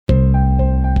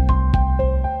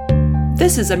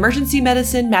This is Emergency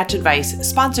Medicine Match Advice,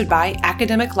 sponsored by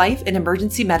Academic Life in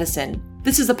Emergency Medicine.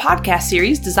 This is a podcast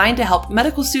series designed to help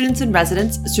medical students and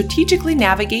residents strategically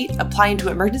navigate applying to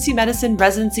emergency medicine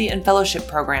residency and fellowship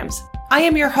programs. I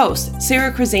am your host,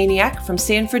 Sarah Krasaniak from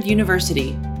Stanford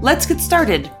University. Let's get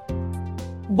started.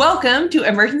 Welcome to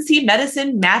Emergency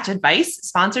Medicine Match Advice,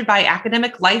 sponsored by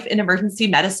Academic Life in Emergency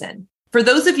Medicine. For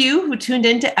those of you who tuned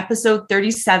into episode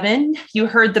 37, you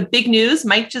heard the big news.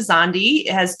 Mike Gisandi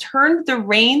has turned the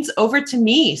reins over to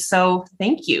me. So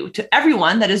thank you to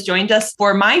everyone that has joined us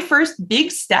for my first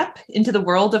big step into the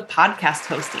world of podcast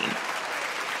hosting.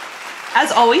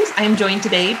 As always, I am joined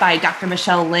today by Dr.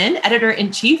 Michelle Lin,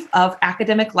 Editor-in-Chief of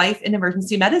Academic Life in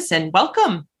Emergency Medicine.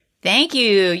 Welcome. Thank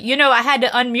you. You know, I had to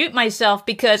unmute myself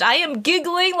because I am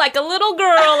giggling like a little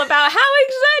girl about how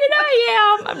excited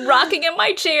I am. I'm rocking in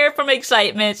my chair from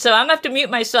excitement. So I'm going to have to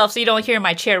mute myself so you don't hear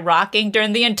my chair rocking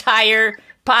during the entire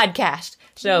podcast.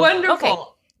 So wonderful. Okay.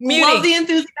 Love the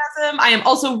enthusiasm. I am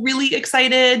also really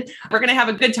excited. We're going to have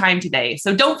a good time today.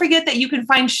 So don't forget that you can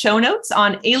find show notes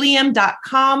on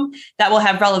allium.com that will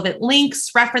have relevant links,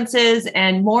 references,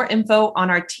 and more info on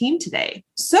our team today.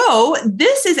 So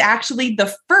this is actually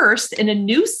the first in a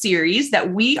new series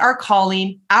that we are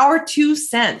calling Our 2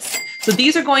 Cents. So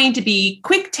these are going to be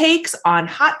quick takes on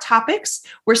hot topics.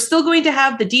 We're still going to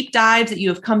have the deep dives that you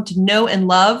have come to know and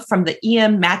love from the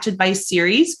EM Match Advice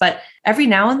series, but every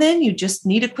now and then you just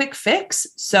need a quick fix.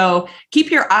 So keep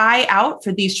your eye out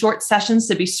for these short sessions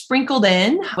to be sprinkled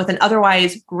in with an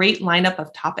otherwise great lineup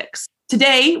of topics.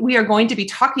 Today, we are going to be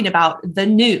talking about the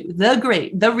new, the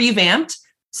great, the revamped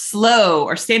SLO,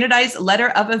 or Standardized Letter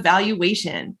of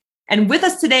Evaluation. And with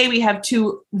us today, we have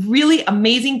two really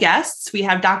amazing guests. We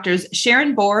have Doctors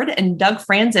Sharon Board and Doug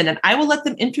Franzen, and I will let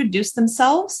them introduce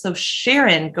themselves. So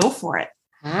Sharon, go for it.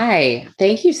 Hi,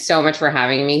 thank you so much for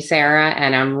having me, Sarah.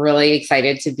 And I'm really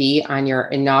excited to be on your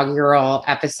inaugural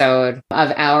episode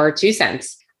of Our 2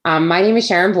 Cents. My name is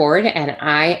Sharon Board, and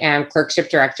I am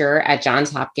Clerkship Director at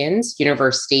Johns Hopkins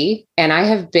University. And I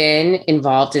have been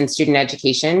involved in student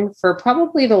education for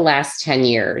probably the last 10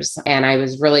 years. And I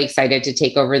was really excited to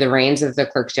take over the reins of the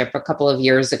clerkship a couple of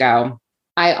years ago.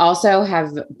 I also have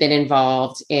been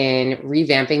involved in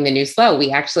revamping the new SLO.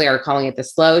 We actually are calling it the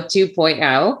SLO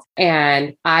 2.0.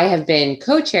 And I have been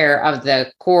co-chair of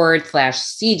the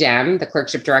CORD/CDEM, the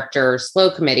Clerkship Director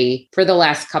SLO Committee, for the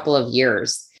last couple of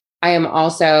years. I am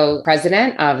also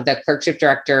president of the Clerkship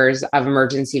Directors of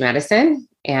Emergency Medicine.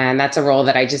 And that's a role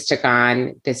that I just took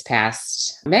on this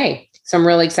past May. So I'm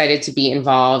really excited to be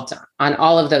involved on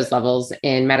all of those levels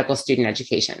in medical student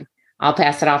education. I'll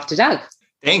pass it off to Doug.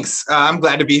 Thanks. I'm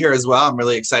glad to be here as well. I'm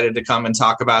really excited to come and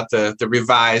talk about the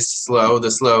revised SLO,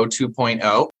 the SLO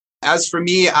 2.0. As for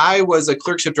me, I was a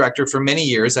clerkship director for many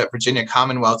years at Virginia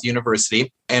Commonwealth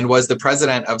University and was the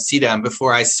president of CDEM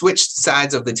before I switched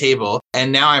sides of the table.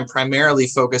 And now I'm primarily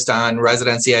focused on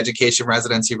residency education,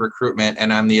 residency recruitment,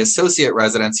 and I'm the associate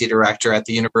residency director at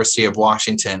the University of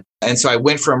Washington. And so I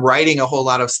went from writing a whole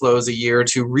lot of SLOs a year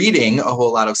to reading a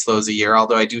whole lot of SLOs a year,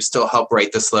 although I do still help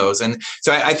write the SLOs. And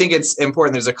so I think it's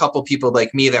important. There's a couple people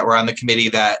like me that were on the committee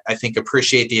that I think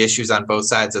appreciate the issues on both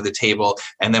sides of the table.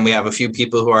 And then we have a few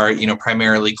people who are,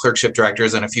 primarily clerkship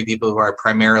directors and a few people who are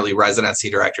primarily residency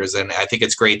directors. And I think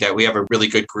it's great that we have a really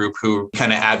good group who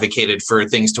kind of advocated for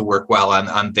things to work well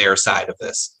on their side of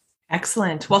this.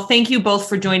 Excellent. Well, thank you both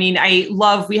for joining.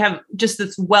 We have just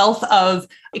this wealth of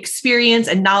experience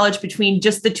and knowledge between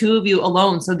just the two of you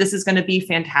alone. So this is going to be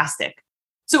fantastic.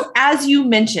 So as you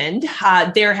mentioned,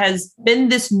 there has been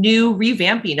this new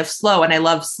revamping of SLO, and I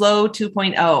love SLO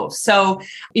 2.0. So,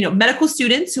 medical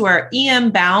students who are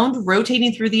EM bound,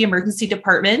 rotating through the emergency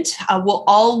department, will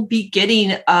all be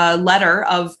getting a letter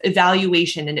of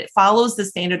evaluation, and it follows the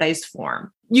standardized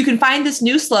form. You can find this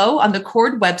new SLO on the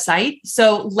CORD website.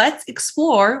 So let's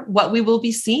explore what we will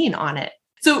be seeing on it.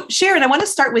 So Sharon, I want to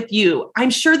start with you.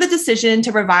 I'm sure the decision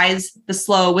to revise the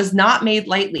SLO was not made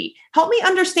lightly. Help me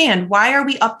understand, why are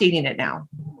we updating it now?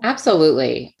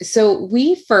 Absolutely. So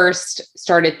we first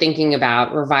started thinking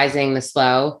about revising the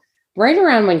SLO right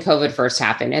around when COVID first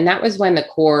happened. And that was when the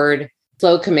CORD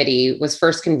SLO committee was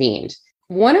first convened.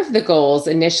 One of the goals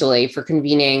initially for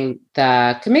convening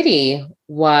the committee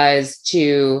was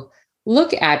to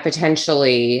look at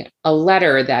potentially a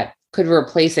letter that could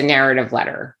replace a narrative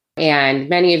letter. And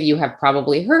many of you have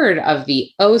probably heard of the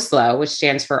OSLO, which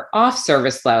stands for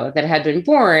Off-Service SLO, that had been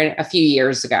born a few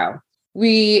years ago.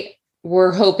 We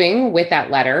were hoping with that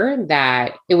letter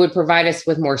that it would provide us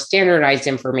with more standardized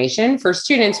information for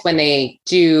students when they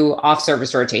do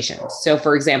off-service rotations. So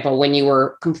for example, when you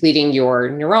were completing your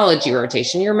neurology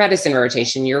rotation, your medicine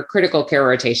rotation, your critical care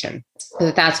rotation,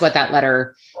 that's what that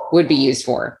letter would be used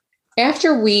for.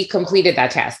 After we completed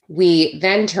that test, we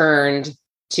then turned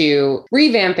to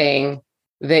revamping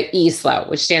the eSLO,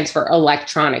 which stands for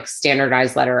Electronic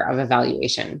Standardized Letter of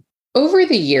Evaluation. Over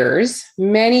the years,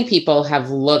 many people have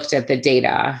looked at the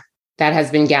data that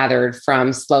has been gathered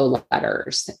from SLO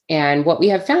letters. And what we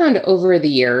have found over the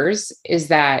years is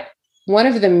that one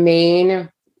of the main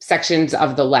sections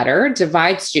of the letter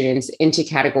divides students into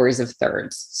categories of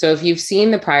thirds. So if you've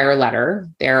seen the prior letter,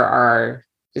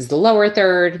 is the lower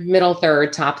third, middle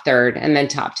third, top third, and then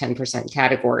top 10%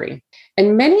 category.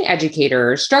 And many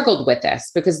educators struggled with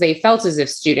this because they felt as if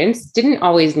students didn't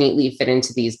always neatly fit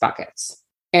into these buckets.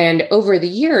 And over the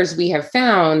years, we have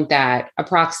found that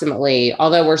approximately,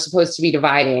 although we're supposed to be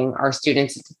dividing our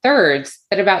students into thirds,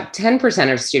 that about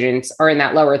 10% of students are in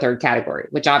that lower third category,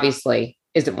 which obviously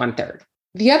isn't 1/3.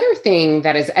 The other thing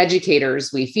that as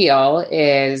educators we feel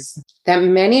is that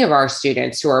many of our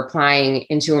students who are applying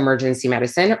into emergency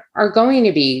medicine are going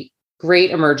to be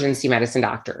great emergency medicine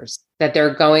doctors, that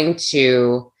they're going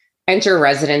to enter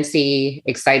residency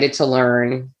excited to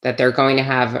learn, that they're going to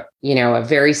have, a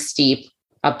very steep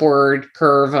upward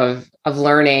curve of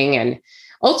learning and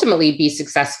ultimately be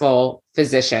successful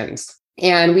physicians.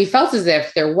 And we felt as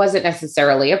if there wasn't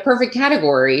necessarily a perfect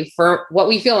category for what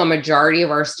we feel a majority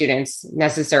of our students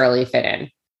necessarily fit in.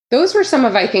 Those were some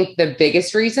of, I think, the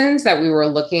biggest reasons that we were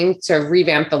looking to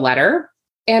revamp the letter.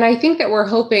 And I think that we're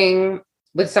hoping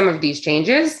with some of these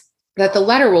changes that the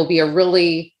letter will be a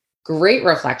really great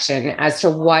reflection as to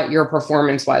what your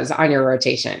performance was on your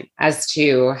rotation, as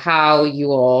to how you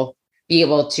will be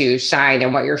able to shine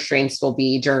and what your strengths will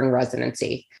be during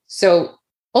residency. So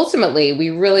ultimately, we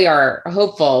really are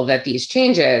hopeful that these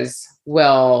changes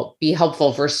will be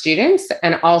helpful for students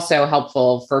and also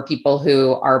helpful for people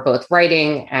who are both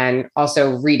writing and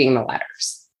also reading the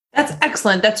letters. That's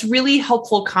excellent. That's really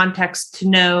helpful context to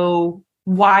know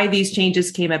why these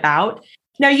changes came about.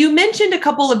 Now, you mentioned a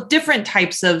couple of different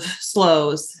types of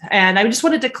SLOs, and I just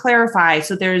wanted to clarify.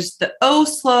 So there's the O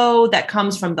SLO that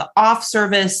comes from the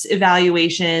off-service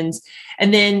evaluations,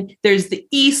 and then there's the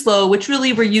E SLO, which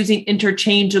really we're using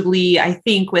interchangeably, I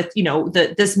think, with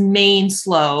this main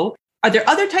SLO. Are there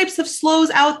other types of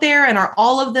SLOs out there, and are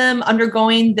all of them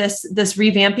undergoing this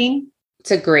revamping?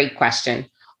 It's a great question.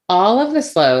 All of the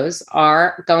SLOs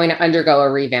are going to undergo a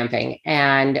revamping,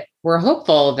 and we're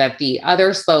hopeful that the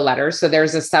other SLO letters, so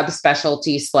there's a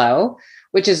subspecialty SLO,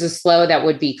 which is a SLO that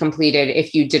would be completed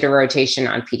if you did a rotation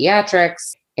on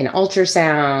pediatrics, in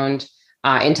ultrasound,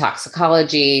 in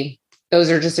toxicology. Those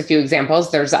are just a few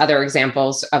examples. There's other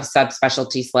examples of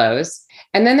subspecialty SLOs.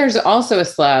 And then there's also a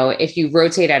SLO if you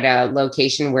rotate at a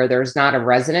location where there's not a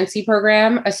residency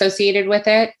program associated with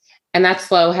it. And that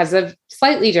SLO has a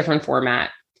slightly different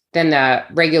format than the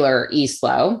regular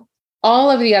eSLO. All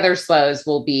of the other SLOs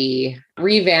will be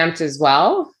revamped as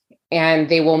well, and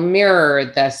they will mirror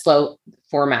the SLO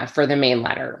format for the main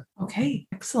letter. Okay,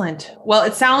 excellent. Well,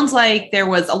 it sounds like there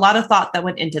was a lot of thought that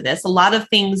went into this, a lot of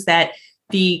things that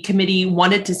the committee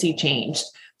wanted to see changed.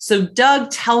 So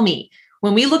Doug, tell me,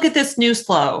 when we look at this new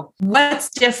SLO, what's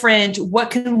different?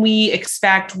 What can we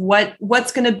expect?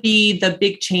 What's going to be the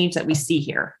big change that we see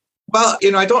here? Well,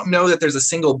 I don't know that there's a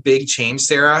single big change,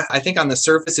 Sarah. I think on the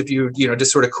surface, if you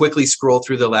just sort of quickly scroll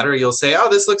through the letter, you'll say, oh,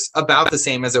 this looks about the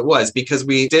same as it was, because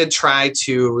we did try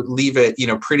to leave it,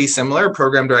 pretty similar.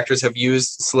 Program directors have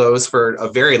used SLOs for a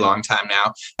very long time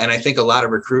now. And I think a lot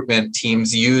of recruitment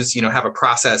teams have a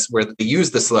process where they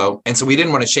use the SLO. And so we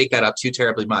didn't want to shake that up too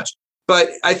terribly much.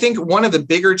 But I think one of the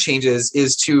bigger changes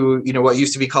is to, what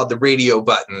used to be called the radio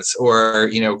buttons, or,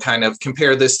 kind of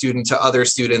compare this student to other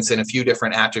students in a few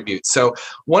different attributes. So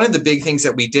one of the big things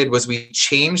that we did was we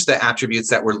changed the attributes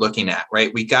that we're looking at,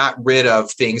 right? We got rid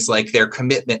of things like their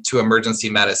commitment to emergency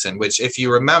medicine, which if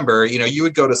you remember, you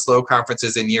would go to SLO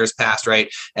conferences in years past, right?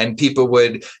 And people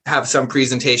would have some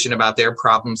presentation about their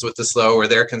problems with the SLO or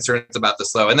their concerns about the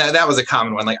SLO. And that was a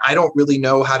common one. Like, I don't really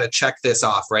know how to check this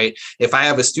off, right? If I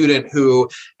have a student who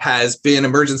has been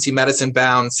emergency medicine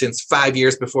bound since 5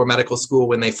 years before medical school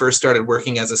when they first started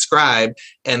working as a scribe,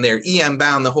 and they're EM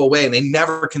bound the whole way, and they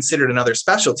never considered another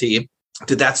specialty,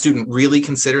 did that student really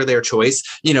consider their choice,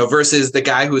 versus the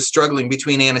guy who's struggling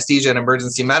between anesthesia and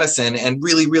emergency medicine and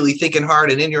really, really thinking hard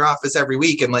and in your office every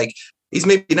week and he's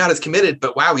maybe not as committed,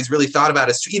 but wow, he's really thought about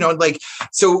us,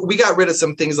 so we got rid of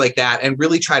some things like that and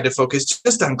really tried to focus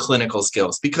just on clinical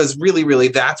skills, because really,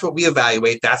 that's what we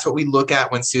evaluate. That's what we look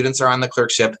at when students are on the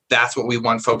clerkship. That's what we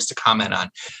want folks to comment on.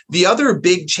 The other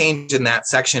big change in that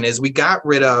section is we got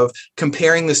rid of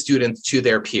comparing the students to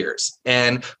their peers.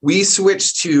 And we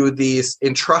switched to this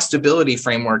entrustability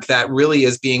framework that really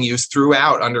is being used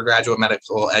throughout undergraduate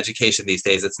medical education these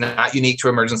days. It's not unique to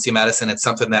emergency medicine. It's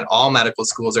something that all medical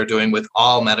schools are doing with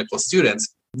all medical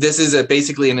students. This is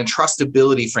basically an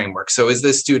entrustability framework. So is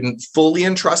this student fully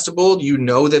entrustable? You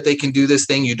know that they can do this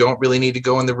thing. You don't really need to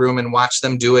go in the room and watch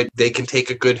them do it. They can take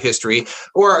a good history.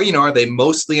 Or, are they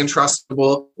mostly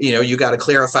entrustable? You got to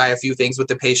clarify a few things with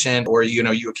the patient, or,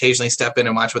 you occasionally step in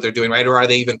and watch what they're doing, right? Or are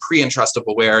they even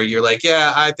pre-entrustable, where you're like,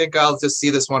 yeah, I think I'll just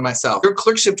see this one myself. Your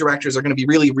clerkship directors are going to be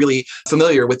really, really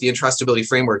familiar with the entrustability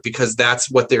framework, because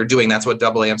that's what they're doing. That's what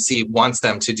AAMC wants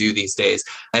them to do these days.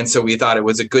 And so we thought it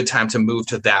was a good time to move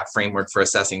to that framework for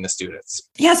assessing the students.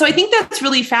 Yeah, so I think that's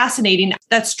really fascinating.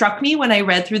 That struck me when I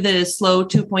read through the SLO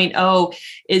 2.0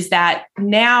 is that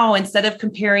now, instead of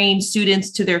comparing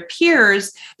students to their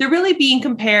peers, they're really being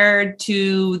compared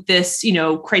to this,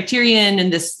 criterion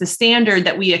and the standard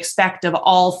that we expect of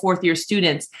all fourth year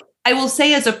students. I will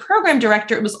say, as a program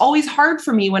director, it was always hard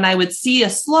for me when I would see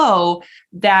a SLO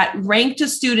that ranked a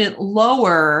student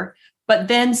lower, but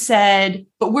then said,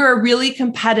 but we're a really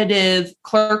competitive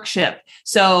clerkship.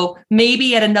 So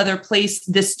maybe at another place,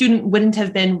 the student wouldn't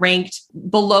have been ranked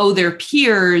below their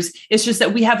peers. It's just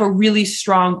that we have a really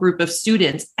strong group of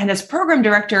students. And as program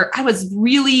director, I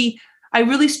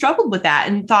really struggled with that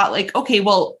and thought like, okay,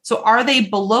 well, so are they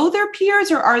below their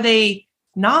peers or are they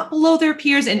not below their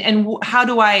peers? And how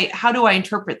do I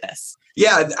interpret this?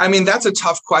 Yeah, I mean, that's a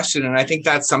tough question. And I think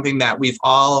that's something that we've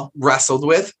all wrestled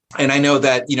with. And I know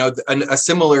that, a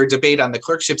similar debate on the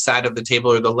clerkship side of the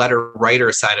table, or the letter writer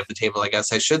side of the table, I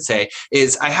guess I should say,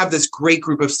 is I have this great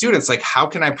group of students. Like, how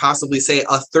can I possibly say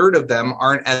a third of them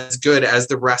aren't as good as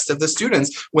the rest of the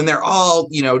students when they're all,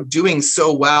 doing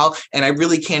so well? And I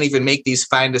really can't even make these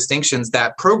fine distinctions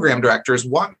that program directors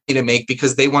want me to make,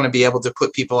 because they want to be able to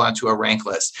put people onto a rank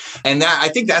list. And that, I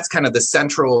think that's kind of the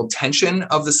central tension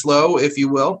of the SLO, if you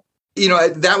will.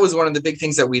 That was one of the big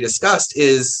things that we discussed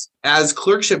is, as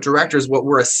clerkship directors, what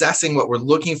we're assessing, what we're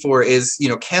looking for is,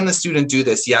 can the student do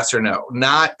this? Yes or no?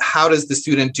 Not how does the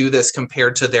student do this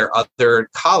compared to their other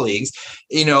colleagues?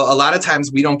 A lot of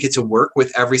times we don't get to work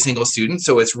with every single student,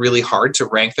 so it's really hard to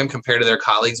rank them compared to their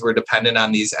colleagues. We're dependent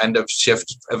on these end of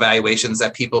shift evaluations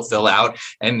that people fill out.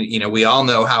 And, we all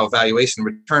know how evaluation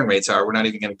return rates are. We're not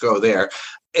even going to go there.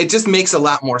 It just makes a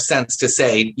lot more sense to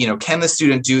say, can the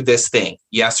student do this thing?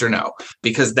 Yes or no?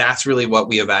 Because that's really what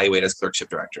we evaluate as clerkship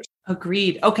directors.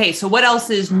 Agreed. Okay, so what else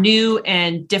is new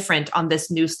and different on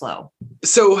this new SLO?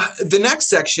 So the next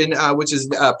section, which is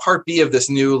part B of this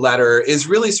new letter, is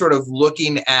really sort of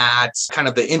looking at kind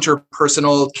of the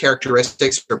interpersonal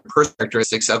characteristics or personal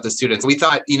characteristics of the students. We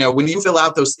thought, when you fill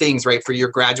out those things, right, for your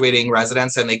graduating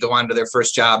residents and they go on to their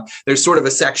first job, there's sort of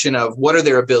a section of what are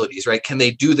their abilities, right? Can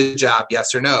they do the job?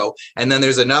 Yes or no? And then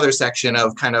there's another section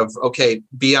of kind of, okay,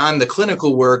 beyond the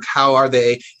clinical work, how are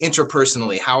they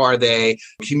interpersonally? How are they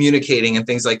communicating and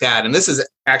things like that? And this is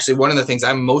actually one of the things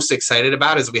I'm most excited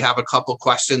about is we have a couple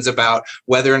questions about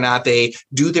whether or not they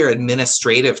do their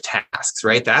administrative tasks,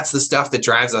 right? That's the stuff that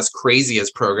drives us crazy as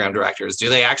program directors. Do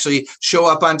they actually show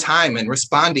up on time and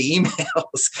respond to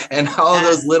emails and all of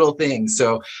those little things?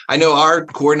 So I know our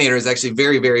coordinator is actually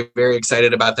very, very, very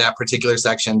excited about that particular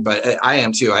section, but I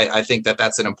am too. I think that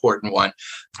that's an important one.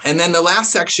 And then the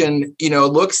last section,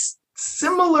 looks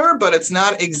similar, but it's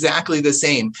not exactly the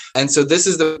same. And so this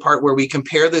is the part where we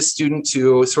compare the student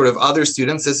to sort of other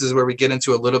students. This is where we get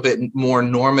into a little bit more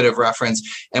normative reference.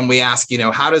 And we ask,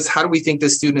 how do we think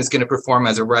this student is going to perform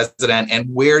as a resident?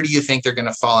 And where do you think they're going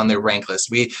to fall on their rank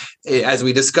list? As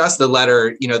we discussed the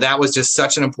letter, that was just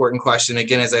such an important question.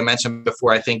 Again, as I mentioned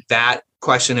before, I think that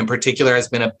question in particular has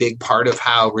been a big part of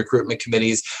how recruitment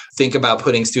committees think about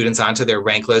putting students onto their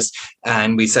rank list.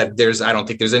 And we said, I don't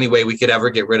think there's any way we could ever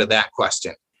get rid of that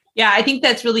question. Yeah, I think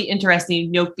that's really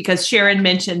interesting, because Sharon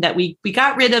mentioned that we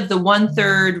got rid of the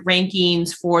 1/3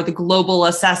 rankings for the global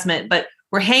assessment, but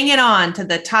we're hanging on to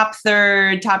the top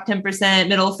third, top 10%,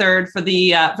 middle third for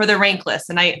the rank list.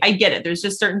 And I get it. There's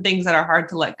just certain things that are hard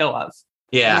to let go of.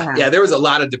 Yeah. There was a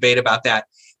lot of debate about that.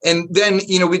 And then,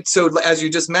 so as you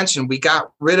just mentioned, we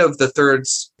got rid of the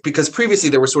thirds because previously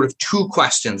there were sort of two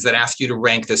questions that ask you to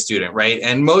rank the student, right?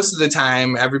 And most of the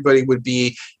time, everybody would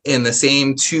be in the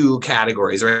same two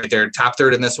categories, right? They're top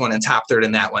third in this one and top third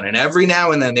in that one. And every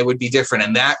now and then they would be different.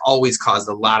 And that always caused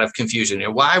a lot of confusion. You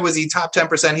know, why was he top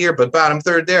 10% here, but bottom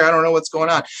third there? I don't know what's going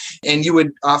on. And you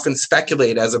would often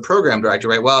speculate as a program director,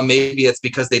 right? Well, maybe it's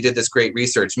because they did this great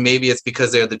research. Maybe it's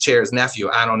because they're the chair's nephew.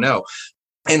 I don't know.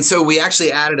 And so we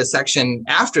actually added a section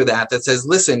after that that says,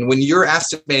 listen, when you're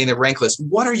estimating the rank list,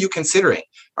 what are you considering?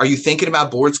 Are you thinking about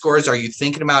board scores? Are you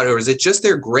thinking about, or is it just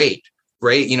their grade,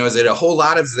 right? You know, is it a whole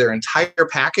lot of their entire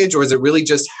package, or is it really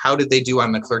just how did they do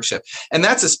on the clerkship? And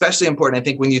that's especially important, I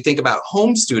think, when you think about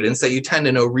home students that you tend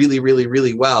to know really, really,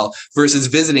 really well versus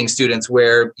visiting students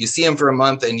where you see them for a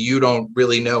month and you don't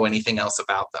really know anything else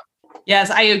about them.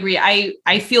 Yes, I agree.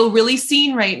 I feel really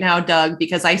seen right now, Doug,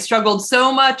 because I struggled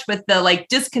so much with the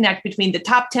disconnect between the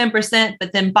top 10%,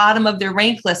 but then bottom of their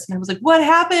rank list. And I was like, what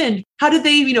happened? How did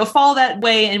they, fall that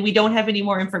way? And we don't have any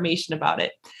more information about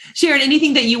it. Sharon,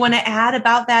 anything that you want to add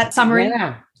about that summary?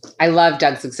 Yeah. I love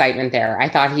Doug's excitement there. I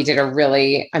thought he did a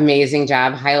really amazing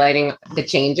job highlighting the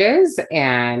changes.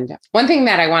 And one thing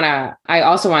that I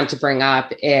also want to bring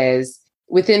up is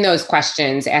within those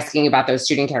questions, asking about those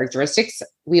student characteristics,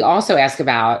 we also ask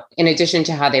about, in addition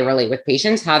to how they relate with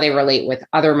patients, how they relate with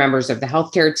other members of the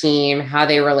healthcare team, how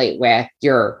they relate with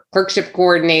your clerkship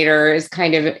coordinator is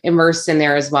kind of immersed in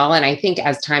there as well. And I think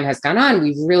as time has gone on,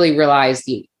 we've really realized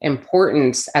the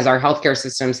importance, as our healthcare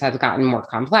systems have gotten more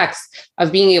complex,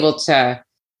 of being able to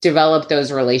develop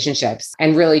those relationships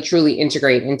and really truly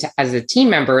integrate into as a team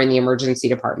member in the emergency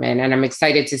department. And I'm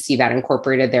excited to see that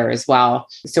incorporated there as well.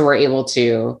 So we're able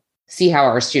to see how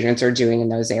our students are doing in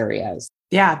those areas.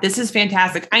 Yeah, this is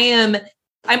fantastic. I'm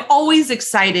always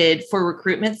excited for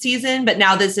recruitment season, but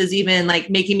now this is even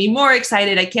making me more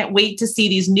excited. I can't wait to see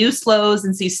these new SLOs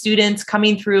and see students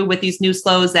coming through with these new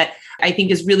SLOs that I think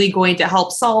is really going to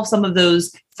help solve some of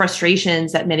those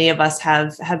frustrations that many of us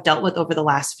have dealt with over the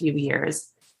last few years.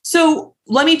 So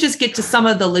let me just get to some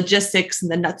of the logistics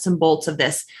and the nuts and bolts of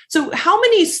this. So how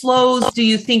many SLOs do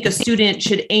you think a student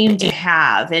should aim to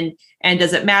have? And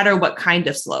does it matter what kind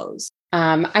of SLOs?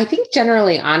 I think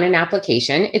generally on an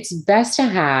application, it's best to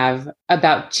have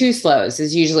about 2 SLOs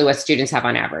is usually what students have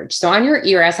on average. So on your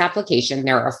ERS application,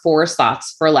 there are 4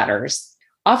 slots for letters.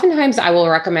 Oftentimes, I will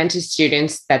recommend to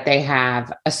students that they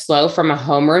have a SLO from a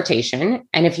home rotation.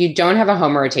 And if you don't have a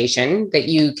home rotation, that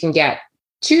you can get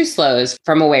 2 SLOs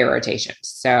from away rotations.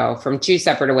 So from 2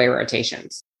 separate away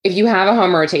rotations. If you have a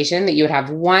home rotation, that you would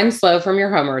have 1 SLO from your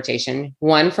home rotation,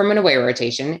 1 from an away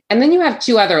rotation, and then you have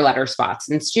 2 other letter spots.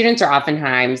 And students are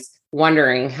oftentimes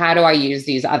wondering, how do I use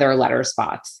these other letter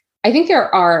spots? I think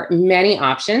there are many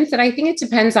options, and I think it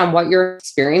depends on what your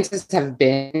experiences have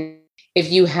been.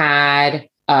 If you had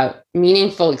a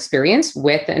meaningful experience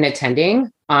with an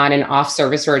attending on an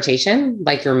off-service rotation,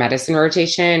 like your medicine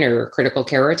rotation or critical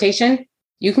care rotation,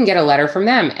 you can get a letter from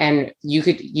them, and you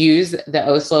could use the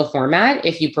OSLO format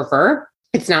if you prefer.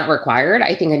 It's not required.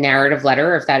 I think a narrative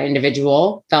letter, if that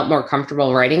individual felt more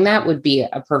comfortable writing that, would be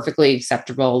a perfectly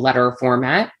acceptable letter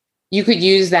format. You could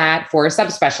use that for a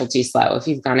subspecialty SLO if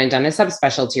you've gone and done a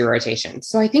subspecialty rotation.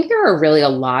 So I think there are really a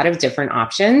lot of different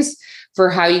options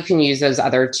for how you can use those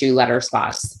other 2 letter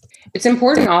spots. It's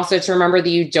important also to remember that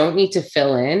you don't need to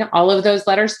fill in all of those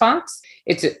letter spots.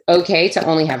 It's okay to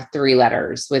only have 3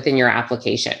 letters within your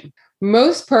application.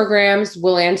 Most programs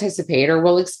will anticipate or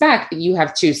will expect that you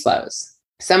have 2 SLOs.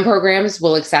 Some programs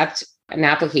will accept an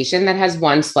application that has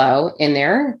 1 SLO in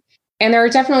there. And there are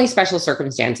definitely special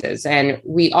circumstances. And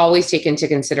we always take into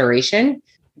consideration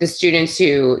the students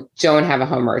who don't have a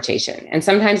home rotation. And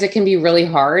sometimes it can be really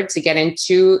hard to get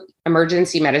into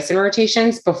emergency medicine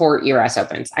rotations before ERS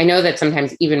opens. I know that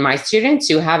sometimes even my students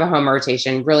who have a home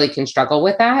rotation really can struggle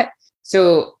with that.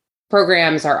 So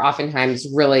programs are oftentimes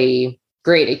really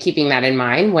great at keeping that in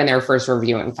mind when they're first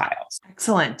reviewing files.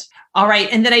 Excellent. All right.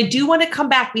 And then I do want to come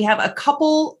back. We have a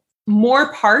couple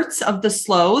more parts of the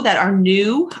SLO that are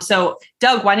new. So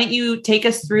Doug, why don't you take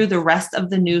us through the rest of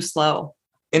the new SLO?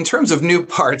 In terms of new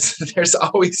parts, there's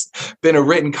always been a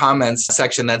written comments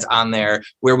section that's on there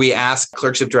where we ask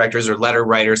clerkship directors or letter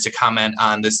writers to comment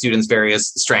on the students' various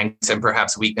strengths and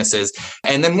perhaps weaknesses.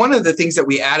 And then one of the things that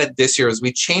we added this year is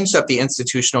we changed up the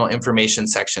institutional information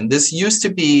section. This used to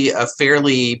be a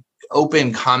fairly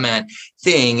open comment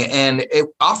thing, and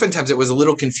oftentimes it was a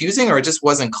little confusing or it just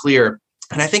wasn't clear.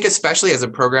 And I think especially as a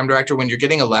program director, when you're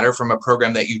getting a letter from a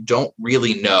program that you don't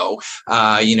really know,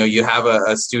 you have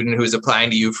a student who's applying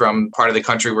to you from part of the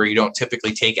country where you don't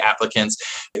typically take applicants.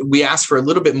 We ask for a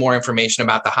little bit more information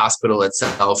about the hospital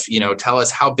itself. Tell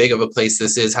us how big of a place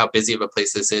this is, how busy of a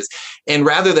place this is. And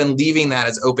rather than leaving that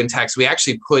as open text, we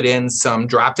actually put in some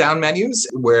drop-down menus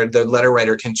where the letter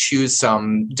writer can choose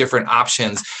some different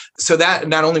options. So that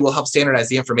not only will help standardize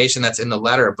the information that's in the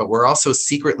letter, but we're also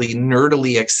secretly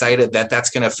nerdily excited that that's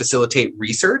going to facilitate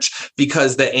research,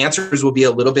 because the answers will be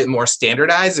a little bit more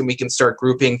standardized and we can start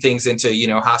grouping things into,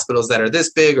 hospitals that are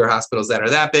this big or hospitals that are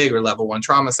that big or level 1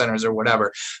 trauma centers or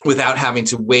whatever, without having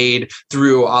to wade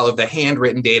through all of the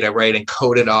handwritten data, right, and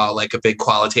code it all like a big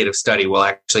qualitative study. We'll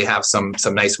actually have some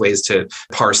nice ways to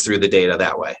parse through the data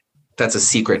that way. That's a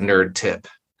secret nerd tip.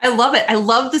 I love it. I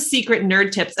love the secret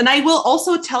nerd tips. And I will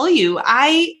also tell you,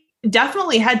 I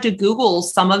definitely had to Google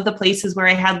some of the places where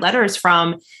I had letters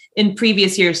from in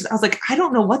previous years. I was like, I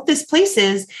don't know what this place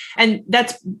is. And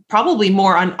that's probably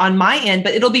more on my end,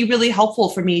 but it'll be really helpful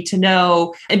for me to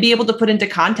know and be able to put into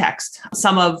context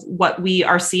some of what we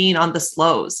are seeing on the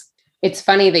SLOs. It's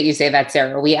funny that you say that,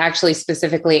 Sarah. We actually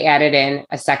specifically added in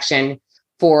a section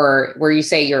for where you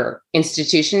say your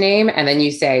institution name and then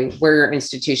you say where your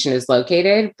institution is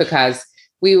located, because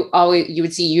you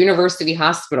would see University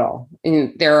Hospital,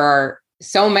 and there are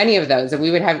so many of those, and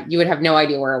you would have no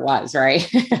idea where it was,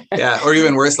 right? Yeah, or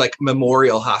even worse, like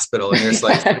Memorial Hospital, and you're just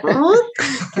like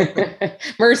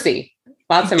Mercy,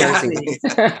 lots of Mercy.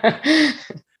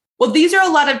 Well, these are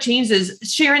a lot of changes.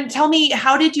 Sharon, tell me,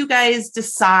 how did you guys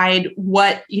decide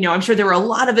what, I'm sure there were a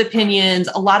lot of opinions,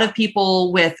 a lot of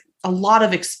people with a lot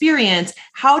of experience.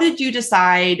 How did you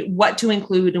decide what to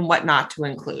include and what not to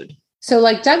include? So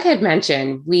like Doug had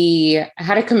mentioned, we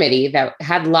had a committee that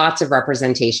had lots of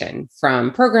representation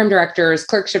from program directors,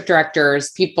 clerkship directors,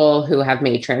 people who have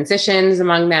made transitions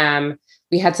among them.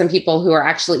 We had some people who are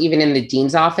actually even in the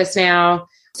dean's office now.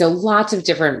 So lots of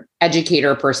different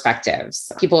educator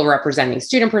perspectives, people representing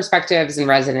student perspectives and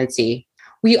residency.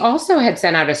 We also had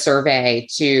sent out a survey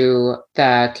to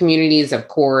the communities of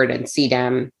CORD and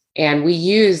CDEM, and we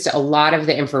used a lot of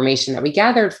the information that we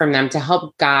gathered from them to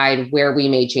help guide where we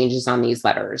made changes on these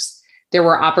letters. There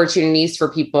were opportunities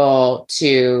for people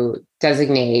to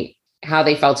designate how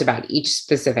they felt about each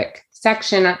specific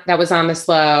section that was on the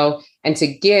SLO and to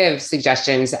give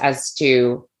suggestions as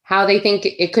to how they think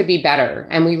it could be better.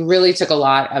 And we really took a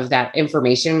lot of that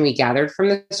information we gathered from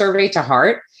the survey to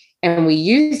heart, and we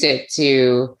used it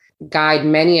to guide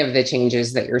many of the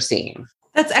changes that you're seeing.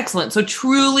 That's excellent. So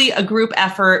truly a group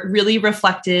effort, really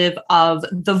reflective of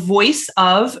the voice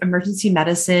of emergency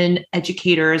medicine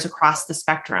educators across the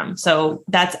spectrum. So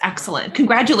that's excellent.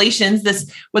 Congratulations. This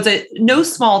was no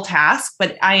small task,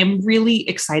 but I am really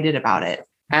excited about it.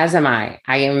 As am I.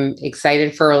 I am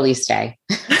excited for release day.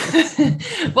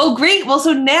 Well, great. Well,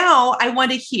 so now I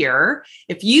want to hear,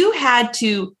 if you had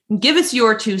to give us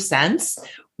your 2 cents,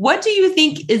 what do you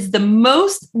think is the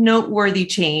most noteworthy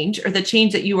change, or the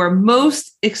change that you are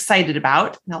most excited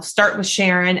about? And I'll start with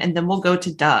Sharon and then we'll go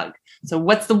to Doug. So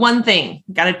what's the one thing?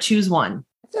 Got to choose one.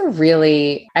 That's a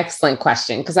really excellent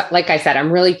question, because like I said,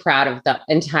 I'm really proud of the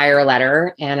entire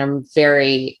letter and I'm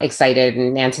very excited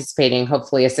and anticipating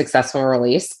hopefully a successful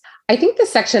release. I think the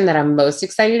section that I'm most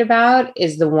excited about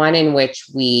is the one in which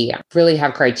we really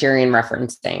have criterion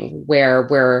referencing, where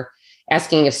we're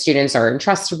asking if students are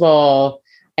entrustable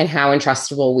and how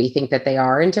entrustable we think that they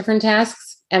are in different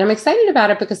tasks. And I'm excited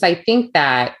about it because I think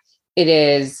that it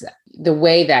is the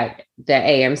way that the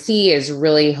AMC is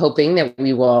really hoping that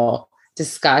we will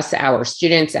discuss our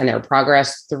students and their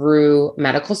progress through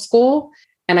medical school.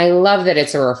 And I love that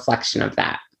it's a reflection of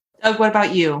that. Doug, what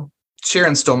about you?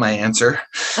 Sharon stole my answer.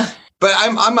 But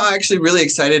I'm actually really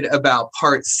excited about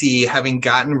part C, having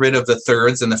gotten rid of the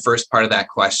thirds in the first part of that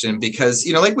question, because,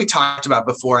 like we talked about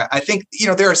before, I think,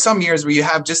 there are some years where you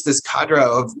have just this cadre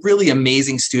of really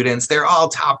amazing students. They're all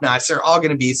top notch. They're all going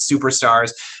to be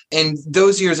superstars. And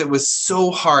those years, it was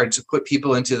so hard to put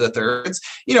people into the thirds,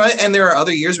 and there are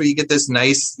other years where you get this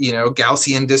nice,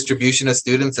 Gaussian distribution of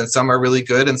students, and some are really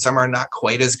good and some are not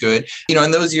quite as good. In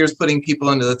those years, putting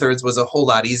people into the thirds was a whole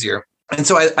lot easier. And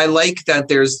so I like that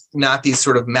there's not these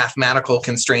sort of mathematical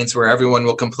constraints where everyone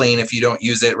will complain if you don't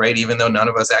use it, right? Even though none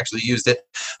of us actually used it.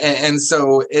 And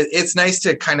so it's nice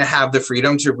to kind of have the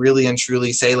freedom to really and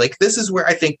truly say, like, this is where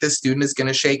I think this student is going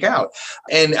to shake out.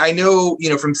 And I know,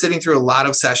 from sitting through a lot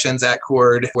of sessions at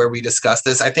CORD where we discussed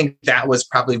this, I think that was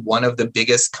probably one of the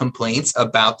biggest complaints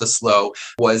about the SLO,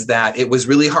 was that it was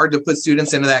really hard to put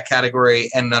students into that category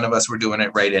and none of us were doing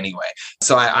it right anyway.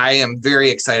 So I am very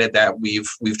excited that we've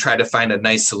tried to find a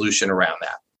nice solution around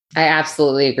that. I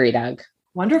absolutely agree, Doug.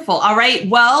 Wonderful. All right.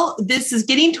 Well, this is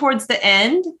getting towards the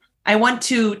end. I want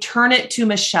to turn it to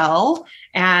Michelle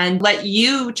and let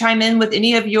you chime in with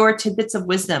any of your tidbits of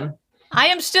wisdom. I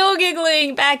am still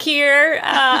giggling back here,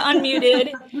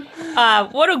 unmuted.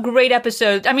 What a great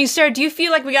episode. I mean, Sarah, do you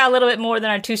feel like we got a little bit more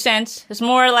than our 2 cents? It's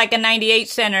more like a 98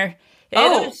 center.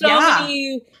 There's so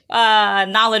many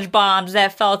knowledge bombs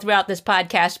that fell throughout this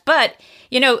podcast. But,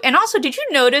 and also, did you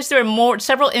notice there are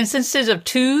several instances of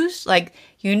twos? Like,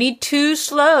 you need 2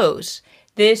 slows.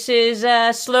 This is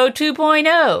slow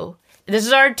 2.0. This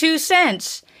is our 2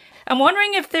 cents. I'm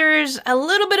wondering if there's a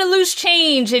little bit of loose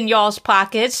change in y'all's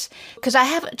pockets, because I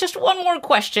have just one more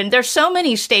question. There's so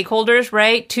many stakeholders,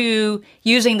 right, to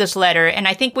using this letter, and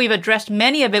I think we've addressed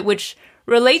many of it, which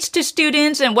relates to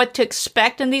students and what to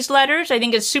expect in these letters. I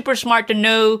think it's super smart to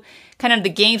know kind of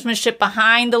the gamesmanship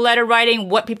behind the letter writing,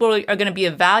 what people are going to be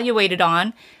evaluated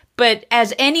on. But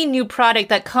as any new product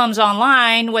that comes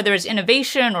online, whether it's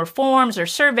innovation or forms or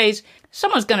surveys,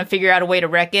 someone's going to figure out a way to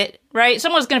wreck it, right?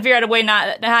 Someone's going to figure out a way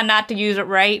how not to use it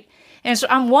right. And so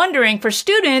I'm wondering, for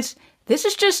students, this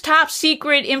is just top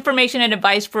secret information and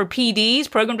advice for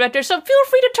PDs, program directors, so feel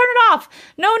free to turn it off.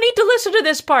 No need to listen to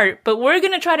this part, but we're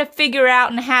going to try to figure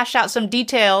out and hash out some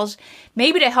details,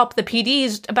 maybe to help the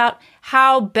PDs about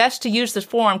how best to use this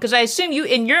form. Because I assume you,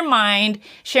 in your mind,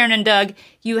 Sharon and Doug,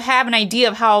 you have an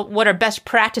idea of what are best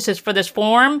practices for this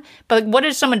form, but what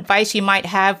is some advice you might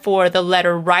have for the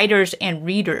letter writers and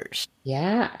readers?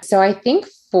 Yeah. So I think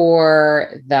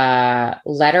for the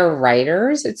letter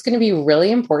writers, it's going to be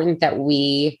really important that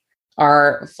we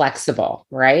are flexible,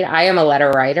 right? I am a letter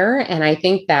writer, and I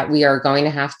think that we are going to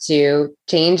have to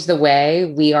change the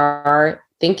way we are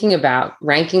thinking about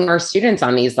ranking our students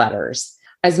on these letters.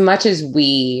 As much as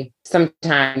we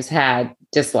sometimes had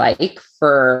dislike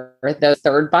for those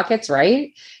third buckets,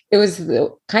 right? It was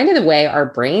kind of the way our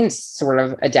brains sort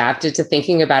of adapted to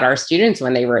thinking about our students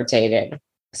when they rotated.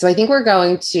 So I think we're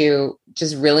going to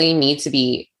just really need to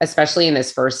be, especially in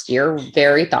this first year,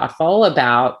 very thoughtful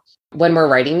about when we're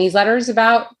writing these letters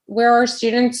about where our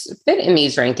students fit in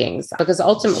these rankings, because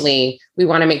ultimately we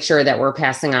want to make sure that we're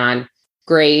passing on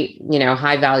great,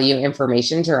 high value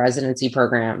information to residency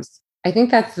programs. I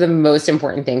think that's the most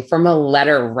important thing from a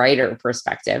letter writer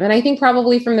perspective. And I think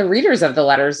probably from the readers of the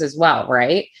letters as well,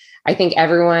 right? I think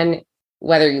everyone,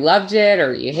 whether you loved it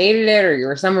or you hated it or you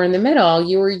were somewhere in the middle,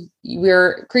 you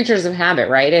were creatures of habit,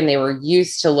 right? And they were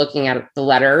used to looking at the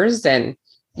letters, and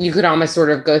you could almost sort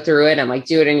of go through it and like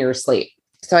do it in your sleep.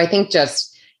 So I think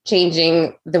just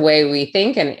changing the way we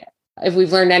think, and if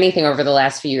we've learned anything over the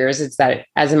last few years, it's that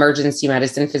as emergency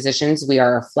medicine physicians, we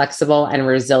are a flexible and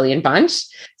resilient bunch.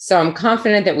 So I'm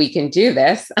confident that we can do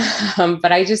this.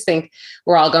 But I just think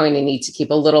we're all going to need to keep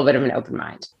a little bit of an open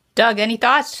mind. Doug, any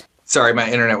thoughts? Sorry, my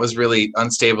internet was really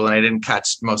unstable and I didn't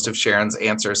catch most of Sharon's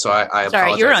answer. So I apologize.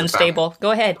 Sorry, you're unstable.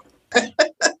 Go ahead.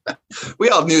 We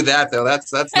all knew that, though.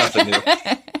 That's nothing new.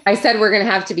 I said we're going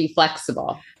to have to be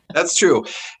flexible. That's true.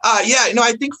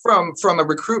 I think from a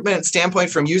recruitment standpoint,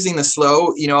 from using the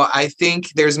slow, I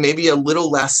think there's maybe a little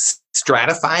less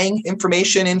stratifying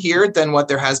information in here than what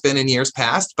there has been in years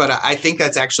past. But I think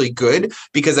that's actually good,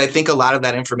 because I think a lot of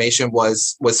that information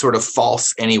was sort of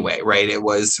false anyway, right?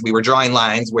 We were drawing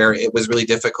lines where it was really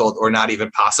difficult or not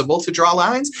even possible to draw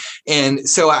lines. And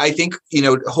so I think,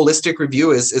 holistic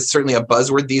review is certainly a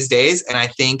buzzword these days. And I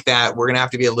think that we're going to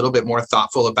have to be a little bit more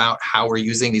thoughtful about how we're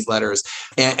using these letters.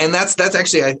 And that's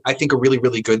actually, I think, a really,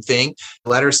 really good thing.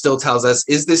 The letter still tells us,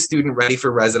 is this student ready for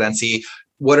residency?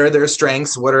 What are their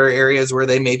strengths? What are areas where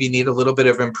they maybe need a little bit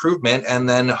of improvement? And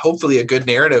then hopefully a good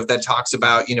narrative that talks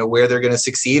about, where they're going to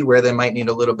succeed, where they might need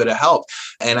a little bit of help.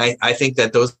 And I think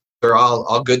that those are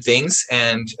all good things.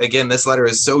 And again, this letter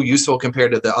is so useful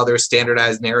compared to the other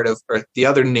standardized narrative or the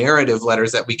other narrative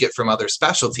letters that we get from other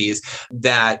specialties,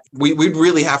 that we'd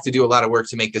really have to do a lot of work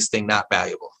to make this thing not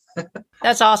valuable.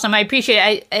 That's awesome. I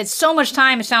appreciate it. It's so much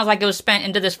time, it sounds like it was spent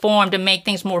into this form to make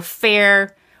things more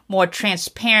fair, more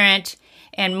transparent,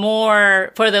 and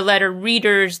more for the letter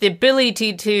readers, the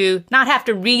ability to not have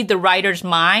to read the writer's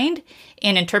mind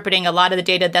in interpreting a lot of the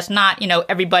data. That's not,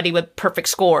 everybody with perfect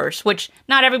scores, which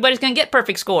not everybody's going to get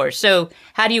perfect scores. So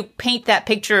how do you paint that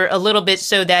picture a little bit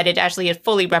so that it actually is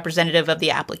fully representative of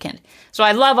the applicant? So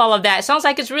I love all of that. It sounds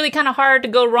like it's really kind of hard to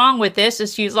go wrong with this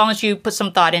as long as you put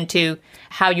some thought into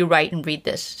how you write and read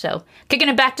this. So kicking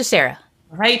it back to Sarah.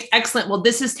 All right, excellent. Well,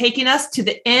 this is taking us to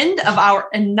the end of our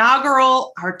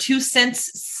inaugural, our 2 cents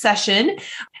session.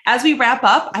 As we wrap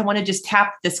up, I want to just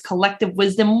tap this collective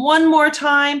wisdom one more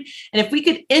time. And if we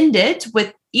could end it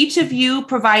with each of you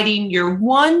providing your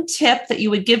one tip that you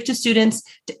would give to students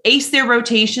to ace their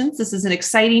rotations. This is an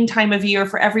exciting time of year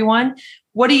for everyone.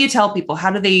 What do you tell people?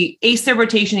 How do they ace their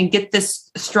rotation and get this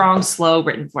strong slow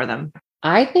written for them?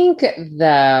 I think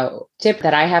the tip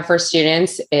that I have for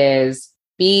students is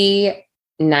be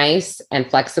nice and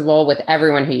flexible with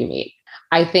everyone who you meet.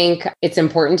 I think it's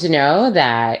important to know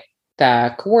that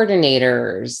the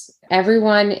coordinators,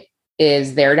 everyone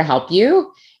is there to help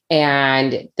you.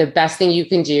 And the best thing you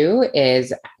can do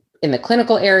is in the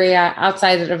clinical area,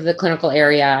 outside of the clinical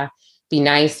area, be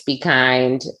nice, be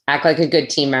kind, act like a good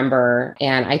team member.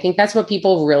 And I think that's what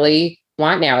people really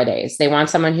want nowadays. They want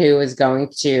someone who is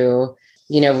going to,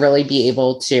 really be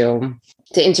able to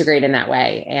integrate in that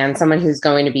way, and someone who's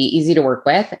going to be easy to work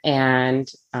with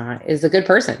and is a good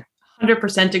person.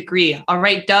 100% agree. All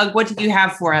right, Doug, what do you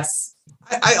have for us?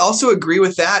 I also agree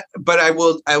with that, but I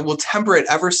will temper it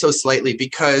ever so slightly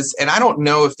because, and I don't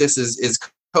know if this is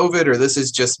COVID or this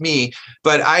is just me,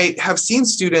 but I have seen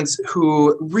students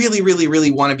who really, really,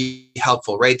 really want to be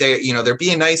helpful, right? They're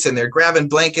being nice and they're grabbing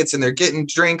blankets and they're getting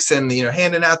drinks and,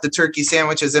 handing out the turkey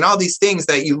sandwiches and all these things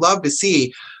that you love to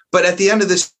see. But at the end of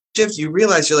this shift, you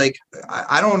realize you're like,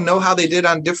 I don't know how they did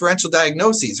on differential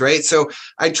diagnoses, right? So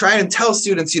I try and tell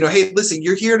students, hey, listen,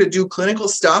 you're here to do clinical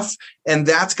stuff and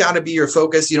that's got to be your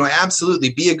focus.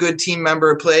 Absolutely be a good team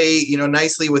member, play,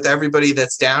 nicely with everybody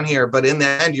that's down here. But in the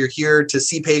end, you're here to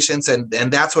see patients and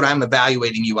that's what I'm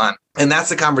evaluating you on. And that's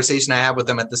the conversation I have with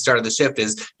them at the start of the shift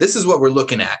is this is what we're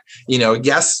looking at.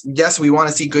 Yes, we want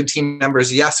to see good team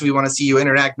members. Yes, we want to see you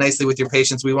interact nicely with your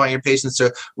patients. We want your patients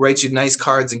to write you nice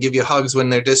cards and give you hugs when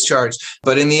they're discharged.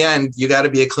 But in the end, you got to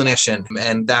be a clinician.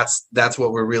 And that's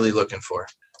what we're really looking for.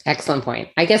 Excellent point.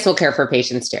 I guess we'll care for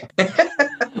patients too.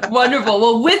 Wonderful.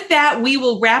 Well, with that, we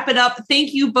will wrap it up.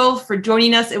 Thank you both for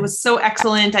joining us. It was so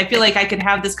excellent. I feel like I could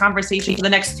have this conversation for the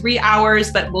next 3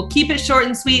 hours, but we'll keep it short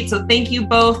and sweet. So thank you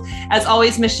both. As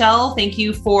always, Michelle, thank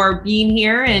you for being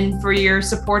here and for your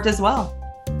support as well.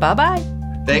 Bye-bye.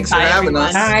 Thanks for having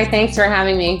us. Hi, thanks for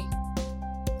having me.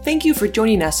 Thank you for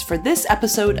joining us for this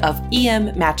episode of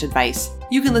EM Match Advice.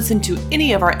 You can listen to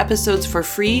any of our episodes for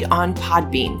free on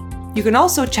Podbean. You can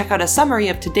also check out a summary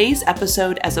of today's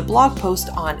episode as a blog post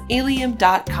on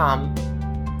Allium.com.